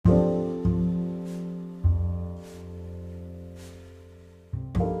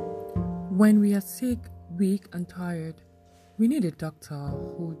When we are sick, weak, and tired, we need a doctor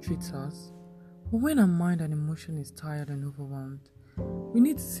who treats us. But when our mind and emotion is tired and overwhelmed, we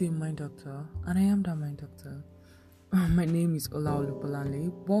need to see a mind doctor, and I am that mind doctor. My name is Ola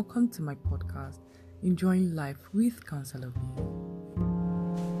Olubolanle. Welcome to my podcast, Enjoying Life with Counselor B.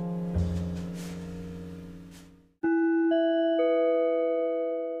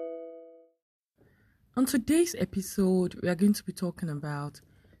 On today's episode, we are going to be talking about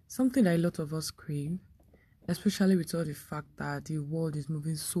something that a lot of us crave, especially with all the fact that the world is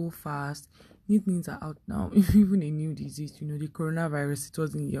moving so fast. New things are out now, even a new disease, the coronavirus, it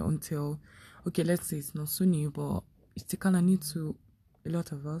wasn't here until, let's say it's not so new, but it's kind of new to a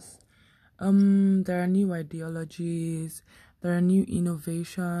lot of us. There are new ideologies, there are new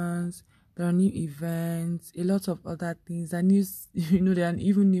innovations, there are new events, a lot of other things. There are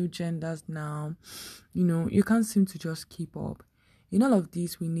even new genders now. You can't seem to just keep up. In all of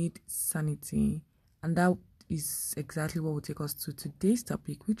this, we need sanity. And that is exactly what will take us to today's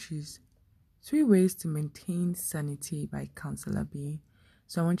topic, which is 3 ways to maintain sanity by Counselor B.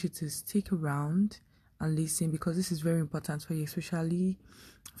 So I want you to stick around and listen, because this is very important for you, especially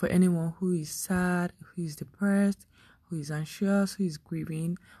for anyone who is sad, who is depressed, who is anxious, who is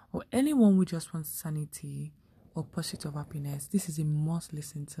grieving, or anyone who just wants sanity or pursuit of happiness. This is a must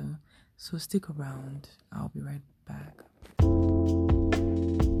listen to. So stick around. I'll be right back.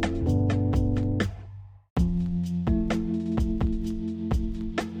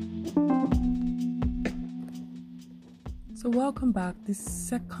 So welcome back. The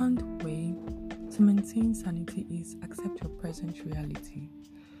second way to maintain sanity is accept your present reality.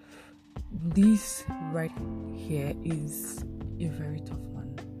 This right here is a very tough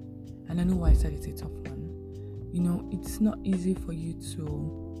one. And I know why I said it's a tough one. It's not easy for you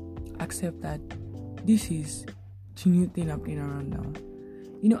to accept that this is the new thing happening around now.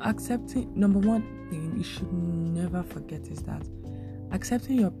 Accepting, number one thing you should never forget is that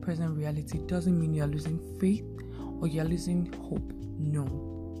accepting your present reality doesn't mean you're losing faith or you're losing hope.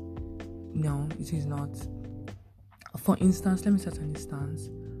 No, it is not. For instance, let me set an instance.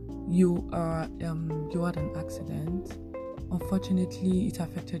 You had an accident. Unfortunately, it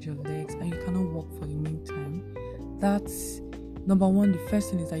affected your legs and you cannot walk for the meantime. That's number one. The first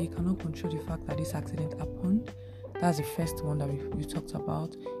thing is that you cannot control the fact that this accident happened. That's the first one that we talked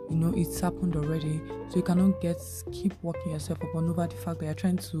about. It's happened already, so you cannot keep working yourself up over the fact that you're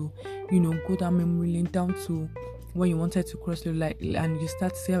trying to, go down memory lane down to when you wanted to cross the road, and you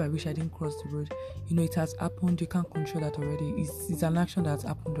start to say, I wish I didn't cross the road. It has happened. You can't control that already. It's an action that's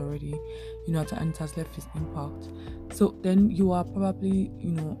happened already, and it has left its impact. So then you are probably,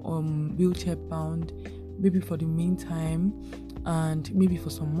 wheelchair bound, maybe for the meantime, and maybe for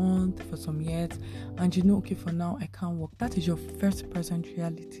some months, for some years, and for now I can't walk. That is your first present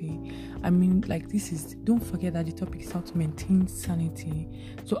reality. Don't forget that the topic is how to maintain sanity.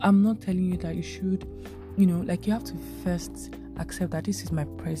 So I'm not telling you that you should, you have to first accept that this is my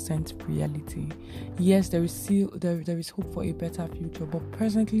present reality. Yes, there is hope for a better future, but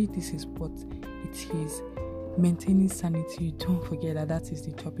presently this is what it is. Maintaining sanity, don't forget that is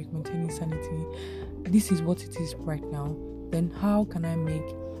the topic. Maintaining sanity, this is what it is right now. Then how can I make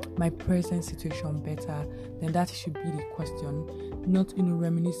my present situation better? Then that should be the question, not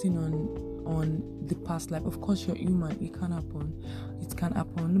reminiscing on the past life. Of course, you're human, it can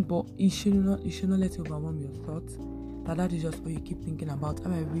happen, but you should not let it overwhelm your thoughts. That is just what you keep thinking about.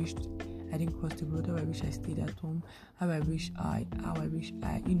 How I wished I didn't cross the road, how I wish I stayed at home, how I wish I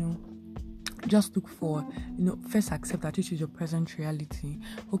just look for, first accept that this is your present reality.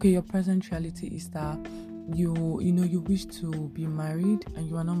 Okay, your present reality is that you wish to be married and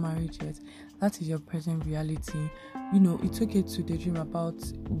you are not married yet. That is your present reality. It's okay to daydream about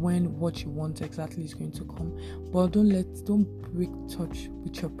when what you want exactly is going to come, but don't break touch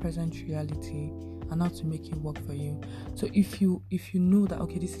with your present reality and how to make it work for you. So if you know that,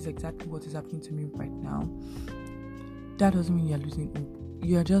 okay, this is exactly what is happening to me right now, that doesn't mean you're losing hope.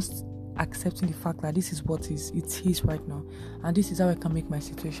 You're just accepting the fact that this is what it is right now, and this is how I can make my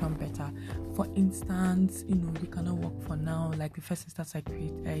situation better. For instance, you cannot work for now, like the first instance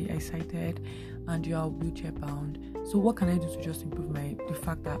I cited, and you are wheelchair bound. So what can I do to just improve the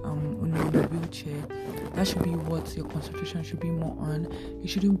fact that I'm in a wheelchair? That should be what your concentration should be more on. You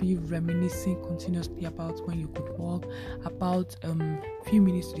shouldn't be reminiscing continuously about when you could walk, about few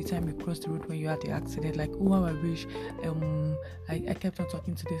minutes to the time you crossed the road when you had the accident, like, oh, how I wish I kept on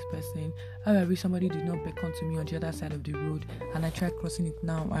talking to this person, how I wish somebody did not beckon to me on the other side of the road and I tried crossing it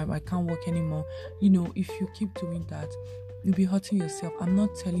now, I can't walk anymore. If you keep doing that, you'll be hurting yourself. I'm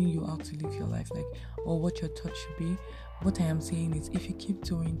not telling you how to live your life, or what your thoughts should be. What I am saying is, if you keep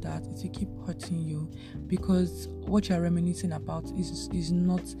doing that, if you keep hurting you, because what you're reminiscing about is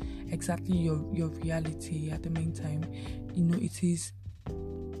not exactly your reality at the meantime. It is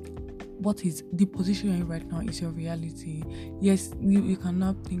what is the position you're in right now is your reality. Yes, you can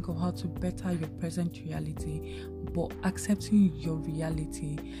now think of how to better your present reality, but accepting your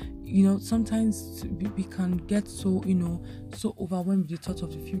reality. Sometimes we can get so overwhelmed with the thought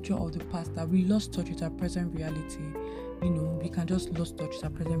of the future or the past that we lost touch with our present reality. We can just lose touch with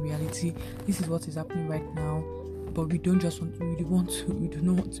our present reality. This is what is happening right now, but we don't just want to. We do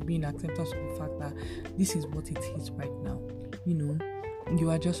not want to be in acceptance of the fact that this is what it is right now. You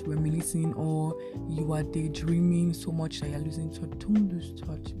are just reminiscing, or you are daydreaming so much that you're losing touch. Don't lose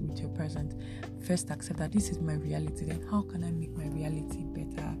touch with your present. First, accept that this is my reality. Then, how can I make my reality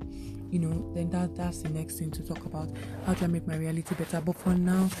better? Then that's the next thing to talk about. How do I make my reality better? But for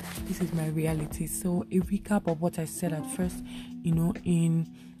now, this is my reality. So, a recap of what I said at first,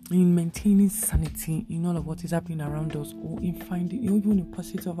 in maintaining sanity in all of what is happening around us, or in finding, even in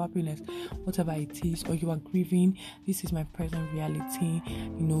pursuit of happiness, whatever it is, or you are grieving, this is my present reality.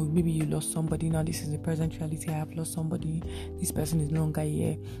 Maybe you lost somebody. Now this is the present reality. I have lost somebody. This person is no longer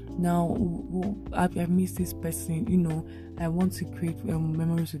here. Now I've missed this person. I want to create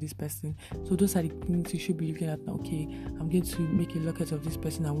memories with this person. So those are the things you should be looking at now. Okay, I'm going to make a locket of this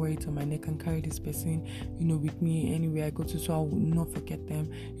person and wear it on my neck and carry this person, with me anywhere I go to, so I will not forget them.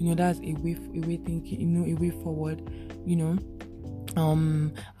 That's a way thinking, a way forward.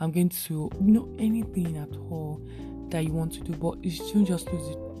 I'm going to, anything at all that you want to do, but you shouldn't just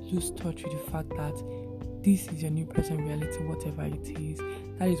lose touch with the fact that this is your new present reality, whatever it is.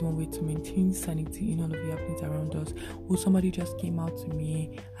 That is one way to maintain sanity in all of the happenings around us. Oh, somebody just came out to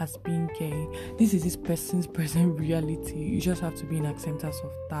me as being gay. This is this person's present reality. You just have to be in acceptance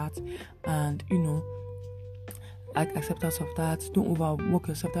of that, and acceptance of that. Don't overwork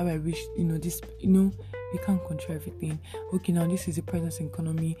yourself. That way I wish you can't control everything. Okay, now this is the present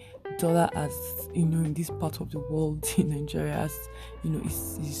economy. Dollar, as in this part of the world, in Nigeria, as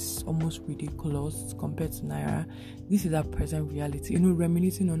is almost ridiculous compared to naira. This is our present reality.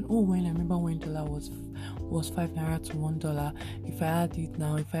 Reminiscing on, when I remember when dollar was 5 naira to $1. If I had it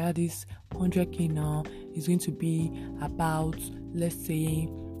now, if I had this 100k now, it's going to be about, let's say,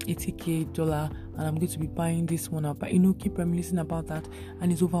 $80k, and I'm going to be buying this one up. But keep reminiscing about that,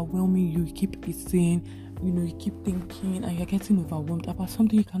 and it's overwhelming you. You keep eating, you keep thinking, and you're getting overwhelmed about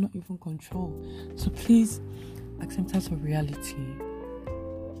something you cannot even control. So please, acceptance of reality.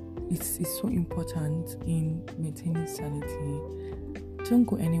 It's so important in maintaining sanity. Don't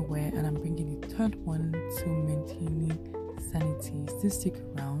go anywhere, and I'm bringing the third one to maintaining sanity. Still stick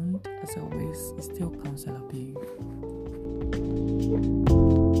around. As always, it's still Counselor Babe.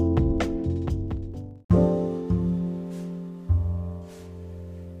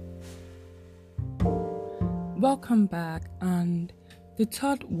 Welcome back, and the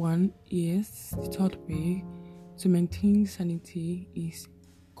third way to maintain sanity is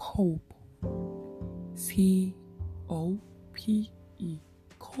cope. C-O-P-E.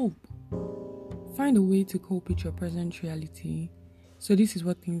 Cope. Find a way to cope with your present reality. So this is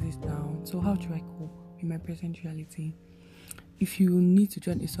what things is now. So how do I cope with my present reality? If you need to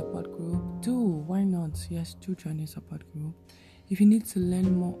join a support group, do. Why not? Yes, do join a support group. If you need to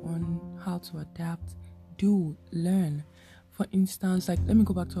learn more on how to adapt, do learn. For instance, let me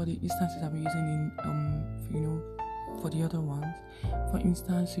go back to all the instances I've been using in for the other ones. For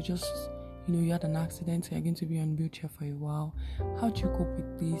instance, you just you had an accident, so you're going to be on wheelchair for a while. How do you cope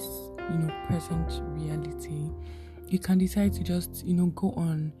with this present reality? You can decide to just go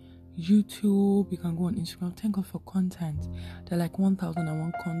on YouTube, you can go on Instagram. Thank God for content. There are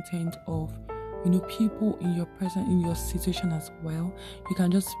 1001 content of people in your situation as well. You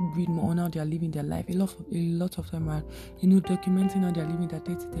can just read more on how they are living their life. A lot of them are documenting how they are living their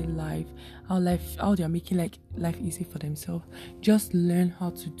day-to-day life, how they are making life easy for themselves. Just learn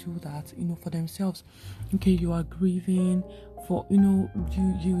how to do that for themselves. Okay, you are grieving for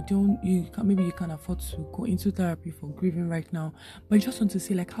maybe you can't afford to go into therapy for grieving right now, but you just want to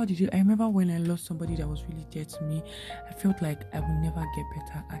say how did you? I remember when I lost somebody that was really dear to me, I felt like I would never get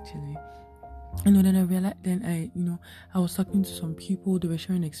better actually. Then I realized, I was talking to some people, they were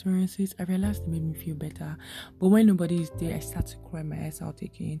sharing experiences. I realized it made me feel better. But when nobody is there, I start to cry my eyes out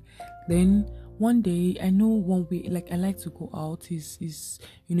again. Then one day I know one way, like I like to go out is is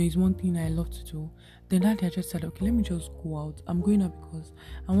one thing I love to do. Then that day I just said, okay, let me just go out. I'm going out because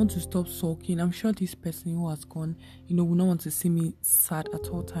I want to stop sulking. I'm sure this person who has gone, will not want to see me sad at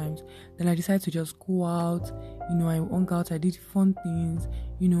all times. Then I decided to just go out. I hung out, I did fun things,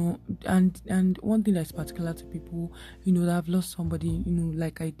 and one thing that's particular to people, that have lost somebody,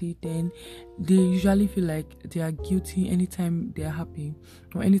 like I did, then they usually feel like they are guilty anytime they are happy,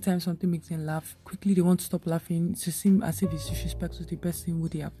 or anytime something makes them laugh. Quickly they want to stop laughing to seem as if it's disrespect to the person who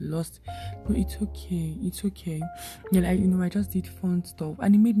they have lost. No, it's okay. Then I just did fun stuff,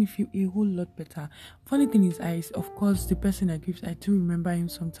 and it made me feel a whole lot better. Funny thing is, of course, the person I grieved, I do remember him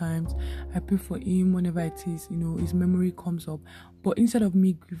sometimes. I pray for him whenever it is, his memory comes up. But instead of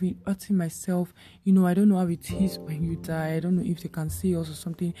me grieving, hurting myself, I don't know how it is when you die. I don't know if they can see us or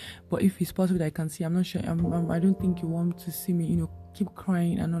something. But if it's possible that I can see, I'm not sure. I don't think you want to see me, keep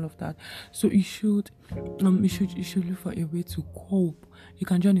crying and all of that. So you should look for a way to cope. You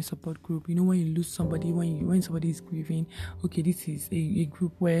can join a support group. When you lose somebody, when somebody is grieving, okay, this is a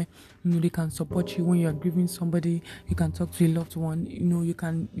group where they can support you when you are grieving somebody. You can talk to a loved one. You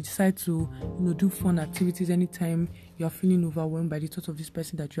can decide to do fun activities anytime you are feeling overwhelmed by the thought of this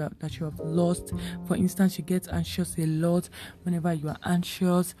person that you have lost. For instance, you get anxious a lot. Whenever you are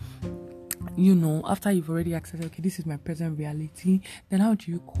anxious, after you've already accepted, okay, this is my present reality, then how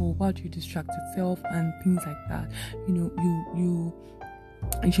do you cope? How do you distract yourself and things like that?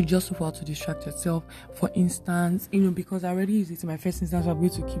 You should just know how to distract yourself. For instance, because I already used it in my first instance, I'm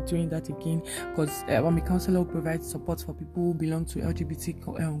going to keep doing that again, because I'm a counselor who provides support for people who belong to LGBT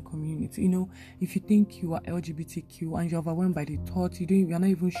community. If you think you are LGBTQ and you're overwhelmed by the thought, you're not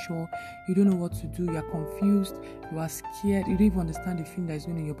even sure, you don't know what to do, you're confused, you are scared, you don't even understand the feeling that is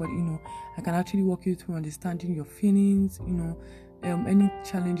going in your body, I can actually walk you through understanding your feelings, any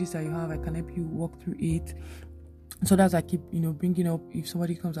challenges that you have, I can help you walk through it. So that's I keep, bringing up if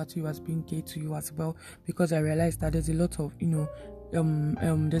somebody comes at you as being gay to you as well, because I realize that there's a lot of,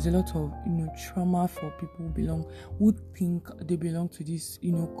 trauma for people who think they belong to this,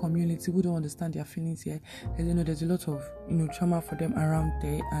 community, who don't understand their feelings yet. There's a lot of, trauma for them around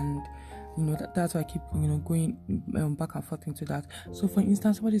there, and that's why I keep going back and forth into that. So for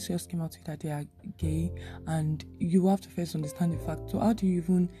instance, somebody just came out to you that they are gay, and you have to first understand the fact. So how do you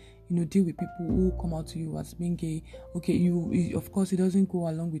even deal with people who come out to you as being gay? Okay, you of course it doesn't go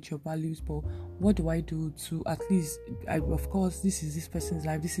along with your values, but what do I do to at least of course this is this person's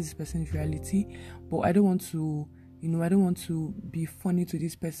life, this is this person's reality, but I don't want to I don't want to be funny to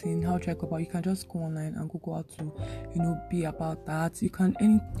this person. How do I go about? You can just go online and go out to, be about that. You can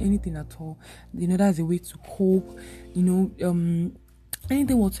anything at all. That's a way to cope.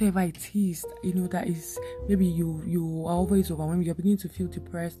 Anything whatsoever it is, that is maybe you are always overwhelmed. You're beginning to feel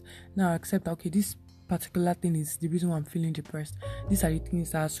depressed. Now accept that, okay, this particular thing is the reason why I'm feeling depressed. These are the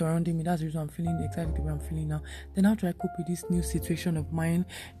things that are surrounding me. That's the reason I'm feeling exactly the way I'm feeling now. Then how do I cope with this new situation of mine?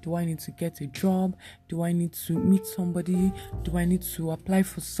 Do I need to get a job? Do I need to meet somebody? Do I need to apply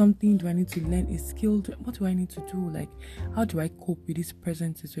for something? Do I need to learn a skill? What do I need to do? Like, how do I cope with this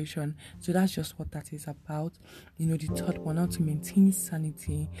present situation? So that's just what that is about. The third one, how to maintain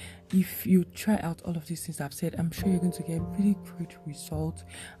sanity. If you try out all of these things I've said, I'm sure you're going to get really great results.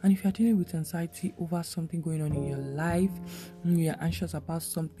 And if you're dealing with anxiety over something going on in your life, you're anxious about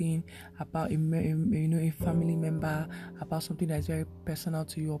something, about a family member, about something that is very personal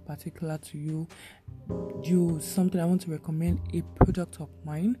to you or particular to you, something I want to recommend a product of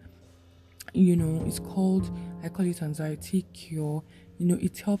mine. It's called, I call it Anxiety Cure.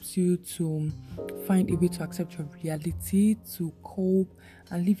 It helps you to find a way to accept your reality, to cope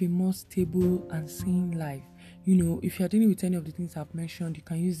and live a more stable and sane life. If you're dealing with any of the things I've mentioned, you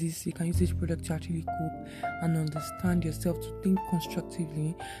can use this product to actually cope and understand yourself, to think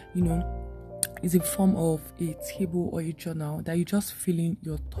constructively. It's a form of a table or a journal that you just fill in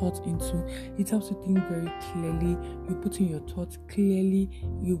your thoughts into. It helps you think very clearly. You put in your thoughts clearly.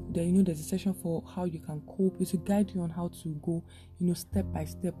 There's a section for how you can cope. It's to guide you on how to go, step by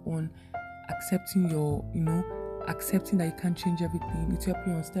step on accepting accepting that you can't change everything. It's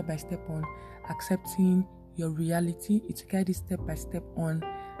helping you on step by step on accepting your reality. It's to guide you step by step on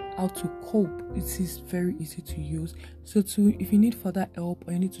how to cope. It is very easy to use. So if you need further help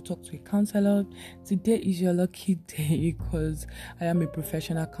or you need to talk to a counselor, today is your lucky day, because I am a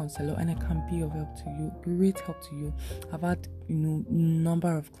professional counselor and I can be of help to you, great help to you. I've had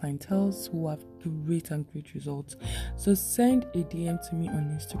number of clientels who have great results. So send a DM to me on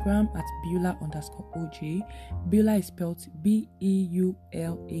Instagram at Beulah_OG. Beulah is spelled BEULAH_OG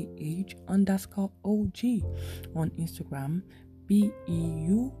on Instagram.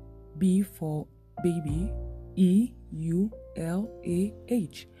 BEUB for baby EULAH_OG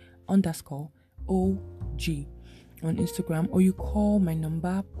on Instagram, or you call my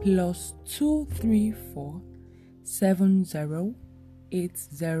number +234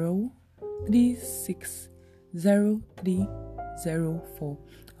 7080360304.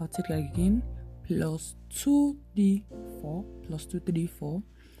 I'll take that again. +234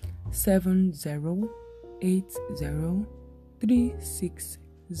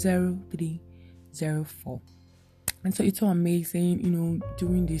 7080360304. And so it's so amazing,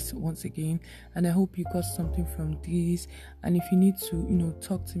 doing this once again. And I hope you got something from this. And if you need to,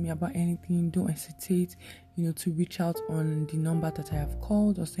 talk to me about anything, don't hesitate, to reach out on the number that I have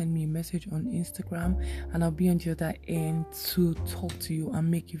called, or send me a message on Instagram, and I'll be on the other end to talk to you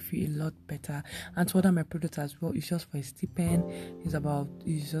and make you feel a lot better. And to order my product as well, it's just for a stipend. It's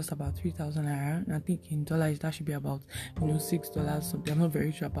just about 3,000 naira. And I think in dollars that should be about $6 something. I'm not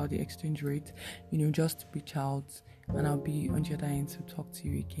very sure about the exchange rate. Just reach out, and I'll be on the other end to talk to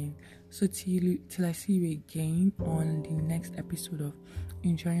you again. So till I see you again on the next episode of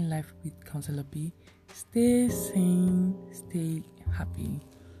Enjoying Life with Counselor B, stay sane, stay happy.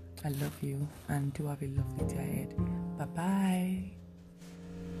 I love you, and do have a lovely day ahead. Bye bye.